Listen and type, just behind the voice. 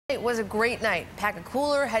It was a great night. Pack a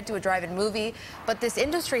cooler, head to a drive-in movie. But this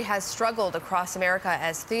industry has struggled across America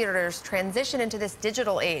as theaters transition into this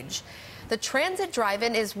digital age. The Transit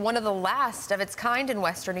Drive-In is one of the last of its kind in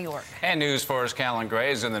Western New York. And News 4's Callan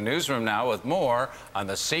Gray is in the newsroom now with more on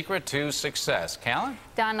the secret to success. Callan?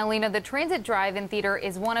 Alina, the Transit Drive-In Theater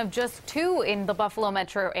is one of just two in the Buffalo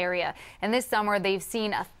metro area. And this summer, they've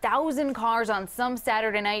seen 1,000 cars on some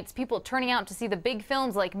Saturday nights, people turning out to see the big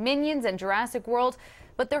films like Minions and Jurassic World.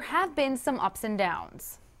 But there have been some ups and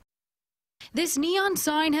downs. This neon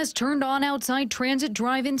sign has turned on outside Transit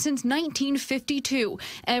Drive-In since 1952,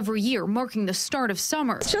 every year marking the start of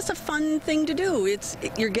summer. It's just a fun thing to do.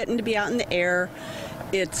 You're getting to be out in the air.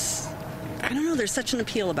 I don't know, there's such an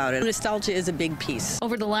appeal about it. Nostalgia is a big piece.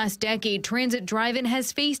 Over the last decade, Transit Drive-In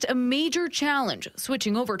has faced a major challenge,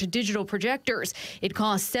 switching over to digital projectors. It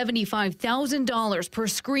costs $75,000 per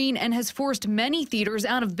screen and has forced many theaters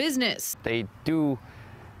out of business. They do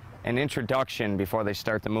an introduction before they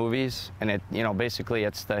start the movies, and basically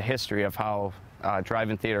it's the history of how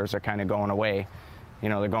drive-in theaters are kind of going away.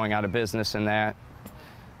 They're going out of business and that.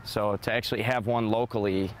 So to actually have one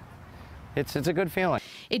locally, it's a good feeling.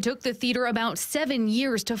 It took the theater about 7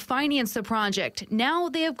 years to finance the project. Now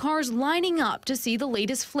they have cars lining up to see the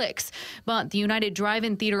latest flicks. But the United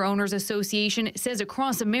Drive-In Theater Owners Association says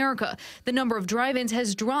across America, the number of drive-ins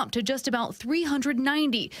has dropped to just about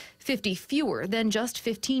 390, 50 fewer than just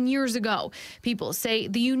 15 years ago. People say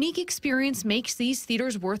the unique experience makes these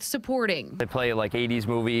theaters worth supporting. They play like 80s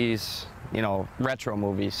movies, retro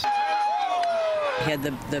movies. We had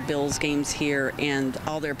the Bills games here and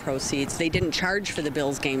all their proceeds. They didn't charge for the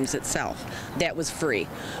Bills games itself. That was free.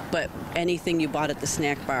 But anything you bought at the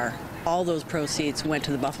snack bar, all those proceeds went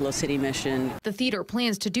to the Buffalo City Mission. The theater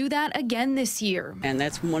plans to do that again this year. And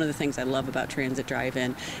that's one of the things I love about Transit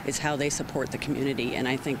Drive-In is how they support the community. And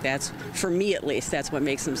I think that's, for me at least, that's what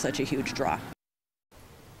makes them such a huge draw.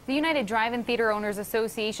 The United Drive-In Theater Owners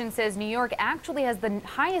Association says New York actually has the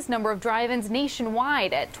highest number of drive-ins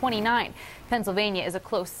nationwide at 29. Pennsylvania is a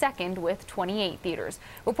close second with 28 theaters.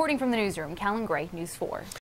 Reporting from the newsroom, Callan Gray, News 4.